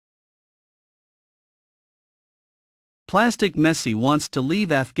Plastic Messi wants to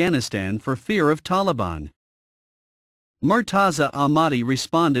leave Afghanistan for fear of Taliban. Murtaza Ahmadi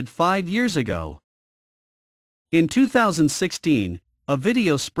responded 5 years ago. In 2016, a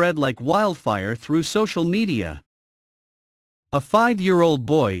video spread like wildfire through social media. A 5-year-old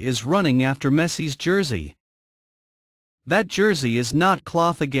boy is running after Messi's jersey. That jersey is not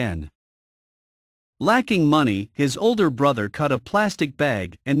cloth again. Lacking money, his older brother cut a plastic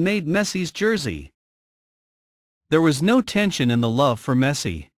bag and made Messi's jersey. There was no tension in the love for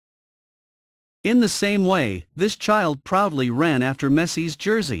Messi. In the same way, this child proudly ran after Messi's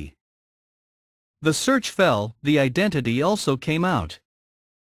jersey. The search fell, the identity also came out.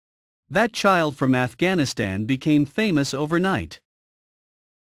 That child from Afghanistan became famous overnight.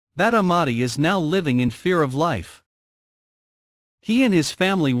 That Ahmadi is now living in fear of life. He and his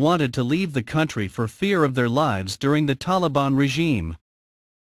family wanted to leave the country for fear of their lives during the Taliban regime.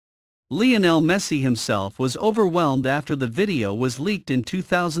 Lionel Messi himself was overwhelmed after the video was leaked in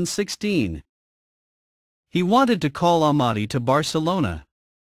 2016. He wanted to call Ahmadi to Barcelona.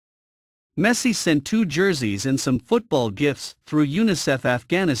 Messi sent 2 jerseys and some football gifts through UNICEF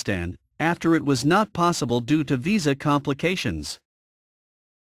Afghanistan, after it was not possible due to visa complications.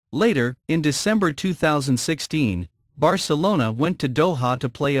 Later, in December 2016, Barcelona went to Doha to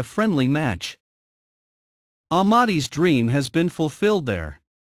play a friendly match. Ahmadi's dream has been fulfilled there.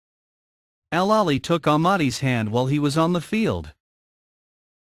 Al Ahly took Ahmadi's hand while he was on the field.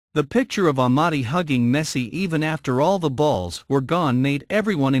 The picture of Ahmadi hugging Messi even after all the balls were gone made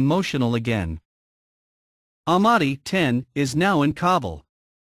everyone emotional again. Ahmadi, 10, is now in Kabul.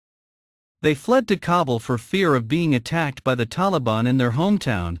 They fled to Kabul for fear of being attacked by the Taliban in their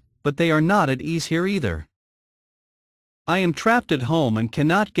hometown, but they are not at ease here either. I am trapped at home and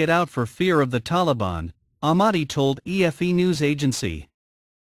cannot get out for fear of the Taliban, Ahmadi told EFE news agency.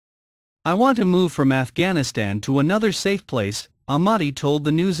 I want to move from Afghanistan to another safe place, Ahmadi told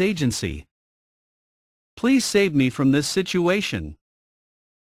the news agency. Please save me from this situation.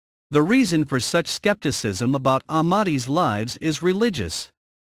 The reason for such skepticism about Ahmadi's lives is religious.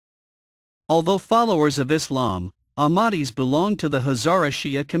 Although followers of Islam, Ahmadis belong to the Hazara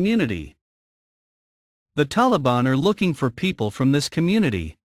Shia community. The Taliban are looking for people from this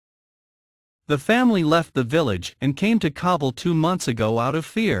community. The family left the village and came to Kabul 2 months ago out of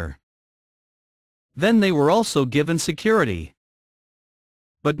fear. Then they were also given security.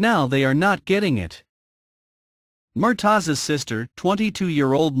 But now they are not getting it. Murtaza's sister,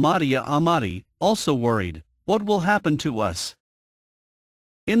 22-year-old Madia Ahmadi, also worried, what will happen to us?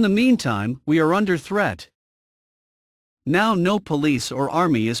 In the meantime, we are under threat. Now no police or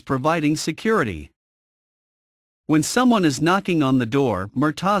army is providing security. When someone is knocking on the door,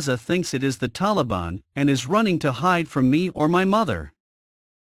 Murtaza thinks it is the Taliban and is running to hide from me or my mother.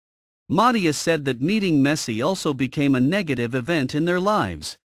 Madia said that meeting Messi also became a negative event in their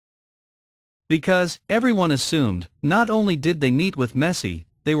lives. Because, everyone assumed, not only did they meet with Messi,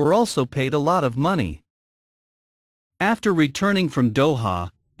 they were also paid a lot of money. After returning from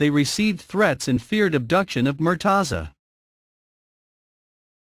Doha, they received threats and feared abduction of Murtaza.